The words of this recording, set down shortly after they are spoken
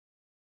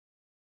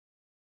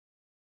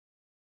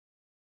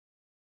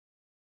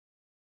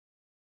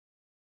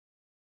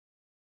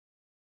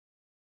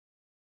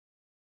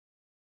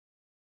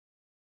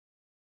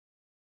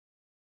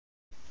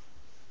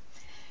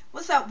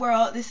What's up,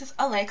 world? This is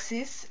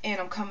Alexis,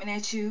 and I'm coming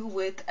at you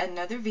with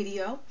another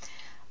video.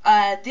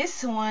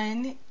 This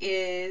one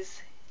is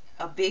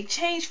a big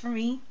change for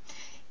me.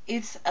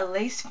 It's a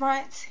lace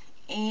front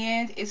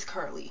and it's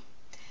curly.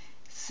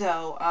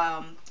 So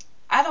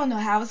I don't know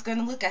how it's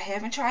gonna look. I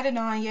haven't tried it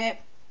on yet.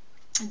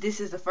 This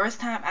is the first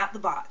time out the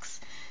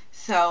box.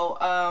 So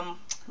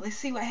let's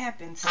see what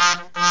happens.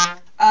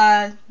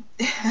 Of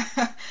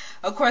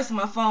course,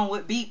 my phone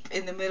would beep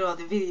in the middle of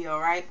the video,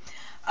 right?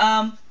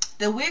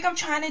 The wig I'm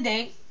trying to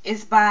date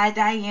is by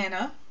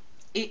Diana.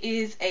 It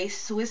is a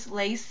Swiss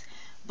lace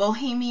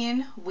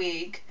Bohemian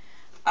wig.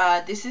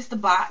 This is the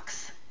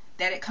box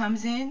that it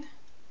comes in.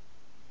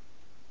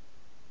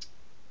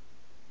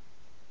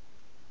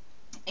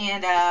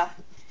 And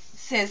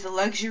says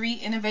luxury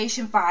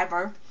innovation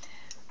fiber.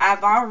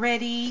 I've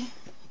already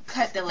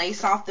cut the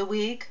lace off the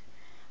wig.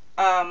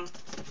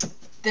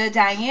 The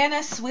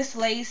Diana Swiss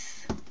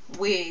lace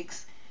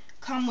wigs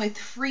come with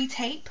free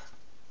tape.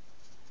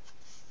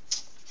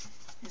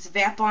 It's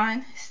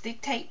Vap-On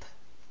stick tape.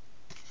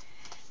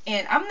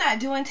 And I'm not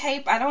doing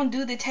tape. I don't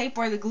do the tape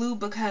or the glue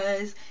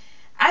because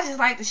I just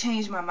like to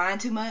change my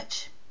mind too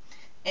much.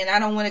 And I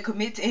don't want to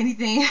commit to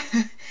anything.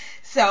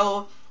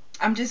 So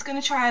I'm just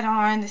going to try it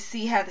on to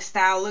see how the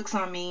style looks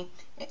on me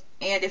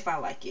and if I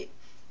like it.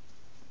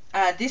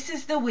 This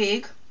is the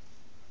wig.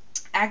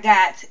 I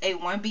got a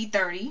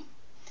 1B30.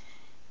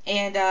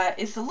 And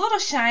it's a little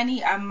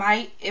shiny. I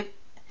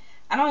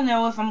don't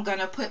know if I'm going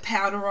to put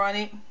powder on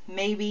it.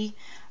 Maybe.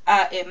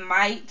 It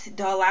might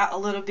dull out a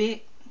little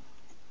bit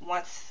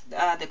once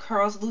the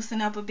curls loosen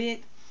up a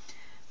bit.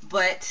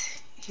 But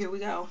here we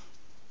go.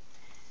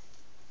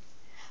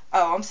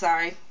 Oh, I'm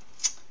sorry.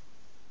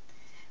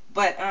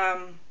 But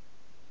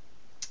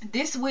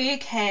this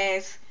wig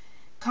has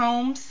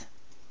combs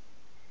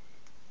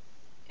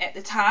at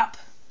the top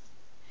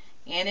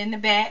and in the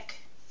back.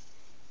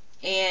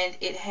 And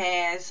it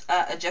has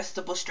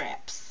adjustable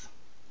straps.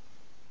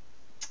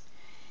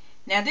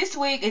 Now this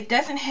wig, it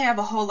doesn't have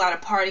a whole lot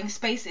of parting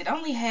space. It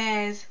only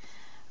has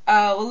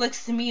what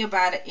looks to me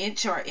about an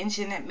inch or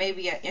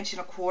maybe an inch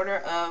and a quarter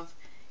of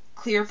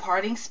clear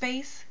parting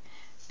space.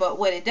 But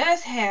what it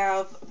does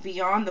have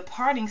beyond the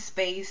parting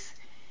space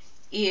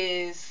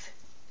is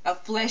a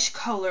flesh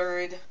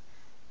colored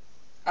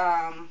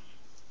undermounting.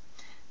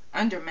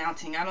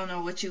 I don't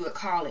know what you would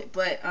call it,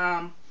 but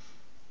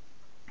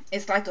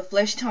it's like a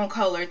flesh tone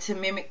color to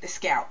mimic the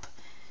scalp.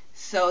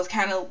 So it's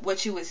kind of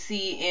what you would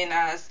see in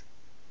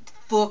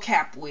full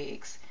cap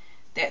wigs,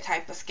 that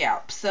type of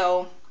scalp.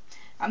 So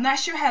I'm not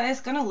sure how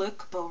that's gonna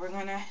look, but we're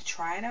gonna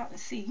try it out and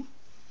see.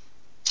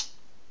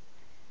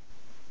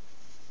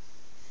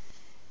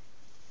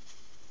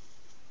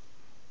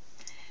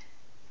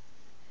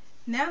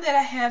 Now that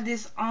I have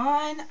this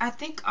on, I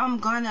think I'm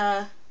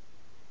gonna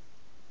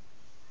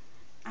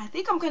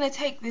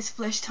take this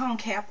flesh tone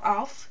cap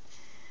off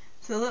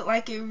to look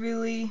like it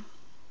really,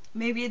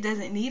 maybe it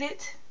doesn't need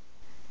it.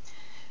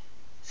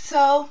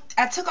 So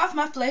I took off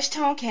my flesh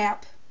tone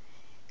cap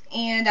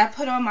and I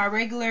put on my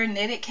regular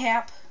netted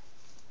cap.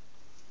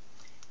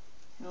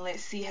 And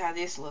let's see how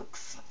this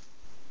looks.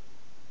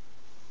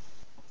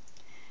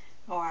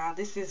 Oh wow,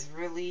 this is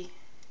really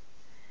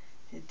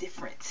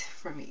different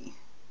for me.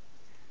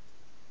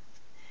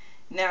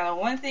 Now,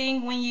 the one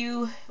thing when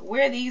you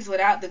wear these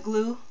without the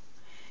glue,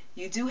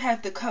 you do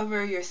have to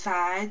cover your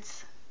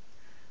sides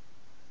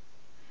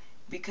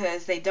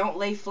because they don't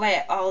lay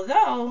flat.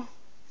 Although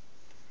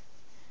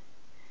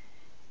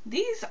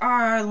these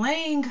are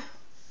laying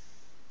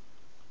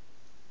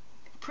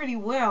pretty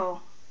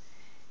well,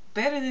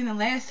 better than the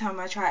last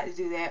time I tried to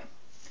do that.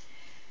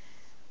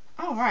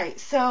 Alright,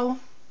 so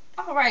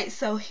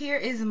here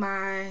is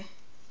my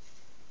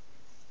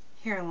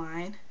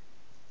hairline.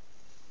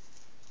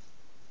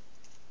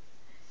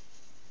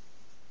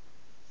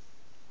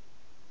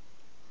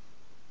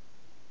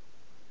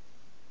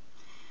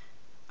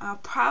 I'll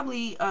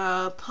probably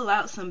pull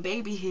out some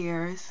baby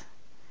hairs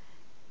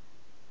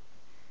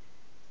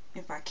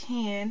if I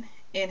can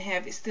and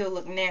have it still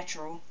look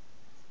natural.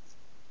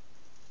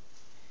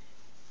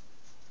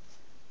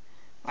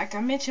 Like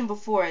I mentioned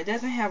before, it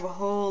doesn't have a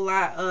whole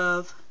lot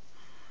of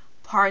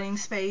parting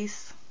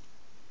space.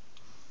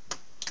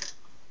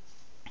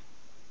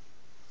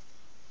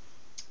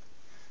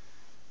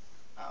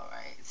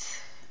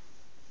 Alright.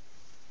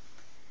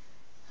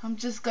 I'm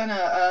just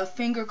gonna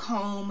finger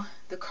comb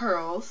the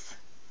curls.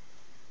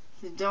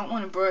 You don't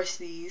want to brush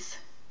these.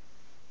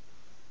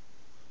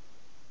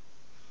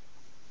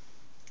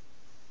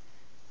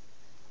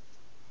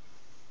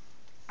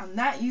 I'm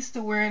not used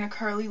to wearing a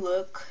curly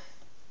look.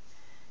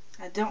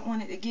 I don't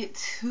want it to get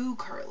too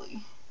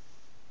curly.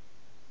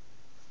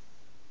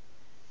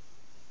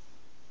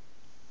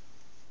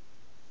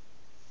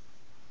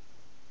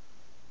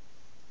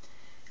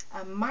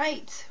 I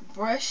might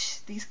brush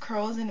these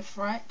curls in the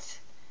front.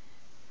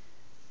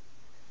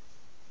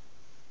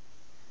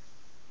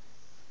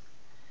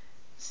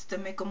 Just to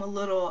make them a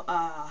little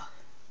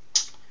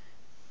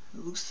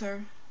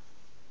looser.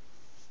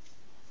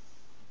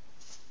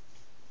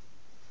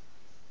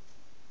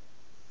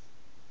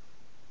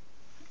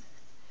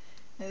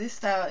 this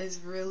style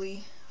is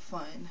really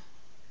fun.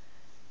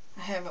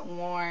 I haven't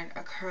worn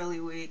a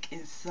curly wig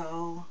in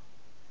so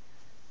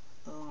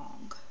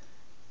long.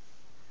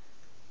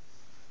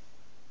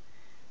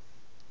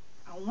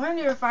 I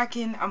wonder if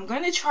I'm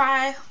going to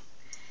try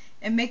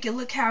and make it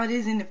look how it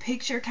is in the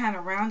picture, kind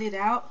of round it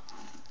out.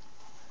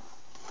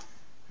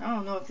 I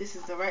don't know if this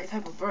is the right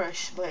type of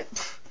brush,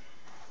 but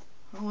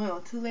oh well,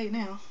 too late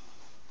now.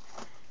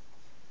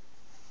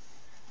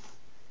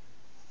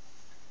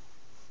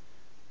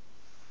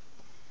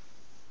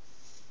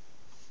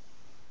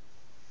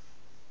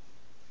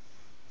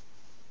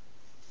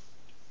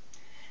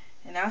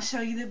 And I'll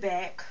show you the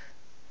back.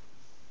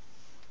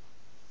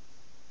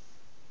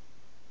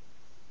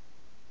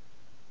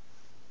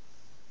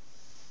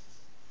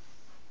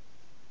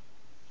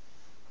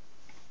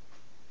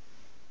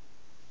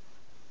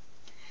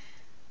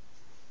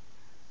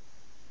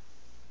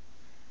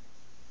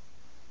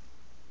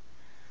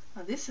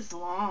 Oh, this is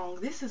long.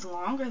 This is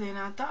longer than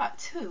I thought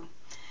too.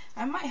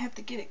 I might have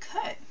to get it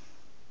cut.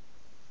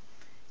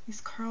 These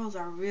curls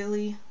are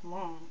really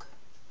long.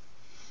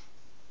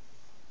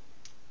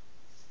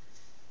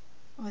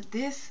 But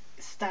this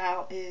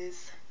style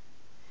is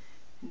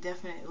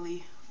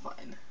definitely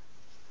fun.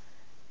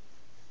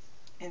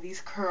 And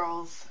these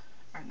curls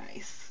are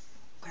nice.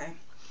 Okay.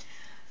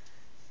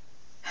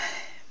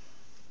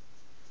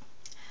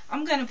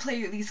 I'm gonna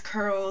play with these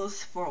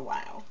curls for a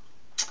while.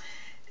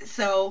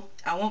 So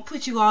I won't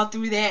put you all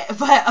through that,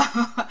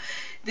 but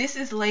this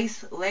is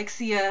Lace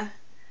Lexia.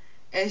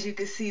 As you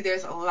can see,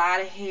 there's a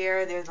lot of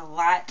hair. There's a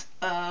lot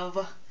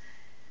of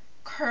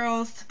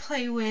curls to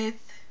play with.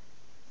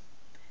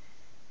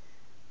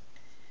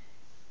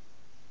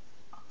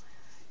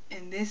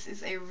 And this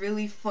is a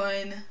really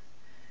fun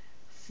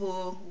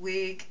full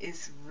wig.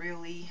 It's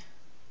really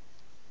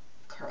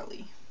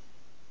curly.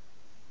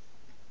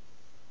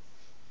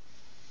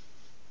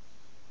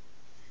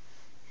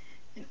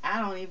 And I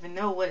don't even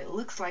know what it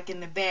looks like in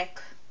the back,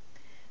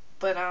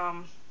 but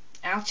I'll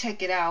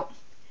check it out.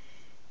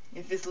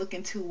 If it's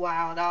looking too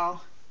wild,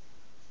 I'll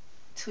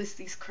twist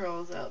these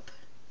curls up.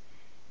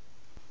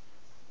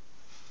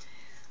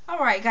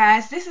 Alright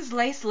guys, this is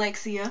Lace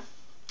Lexia,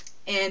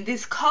 and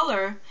this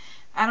color,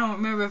 I don't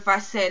remember if I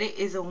said it,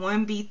 is a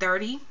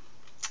 1B30.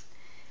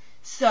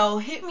 So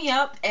hit me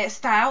up at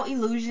Style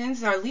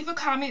Illusions or leave a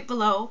comment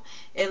below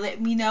and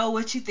let me know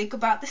what you think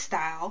about the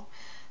style.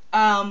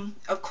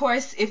 Of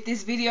course, if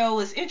this video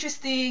was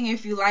interesting,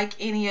 if you like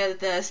any of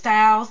the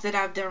styles that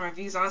I've done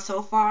reviews on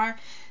so far,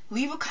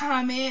 leave a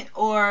comment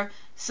or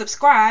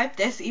subscribe.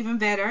 That's even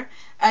better.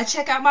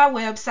 Check out my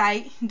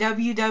website,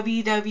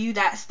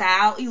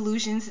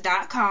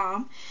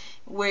 www.styleillusions.com,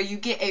 where you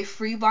get a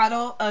free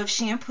bottle of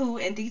shampoo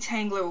and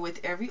detangler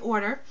with every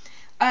order.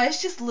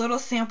 It's just little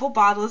sample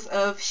bottles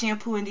of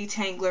shampoo and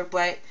detangler,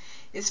 but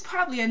it's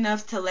probably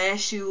enough to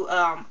last you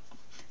a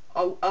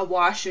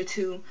wash or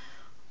two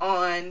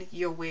on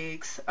your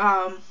wigs.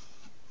 I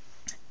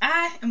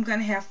am going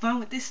to have fun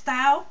with this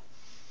style.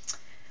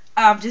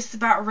 I'm just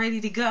about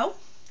ready to go.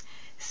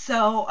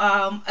 So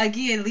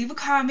again, leave a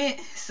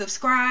comment,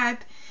 subscribe,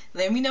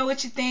 let me know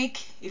what you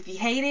think. If you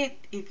hate it,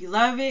 if you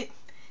love it,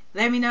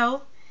 let me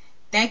know.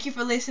 Thank you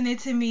for listening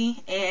to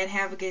me, and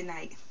have a good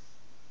night.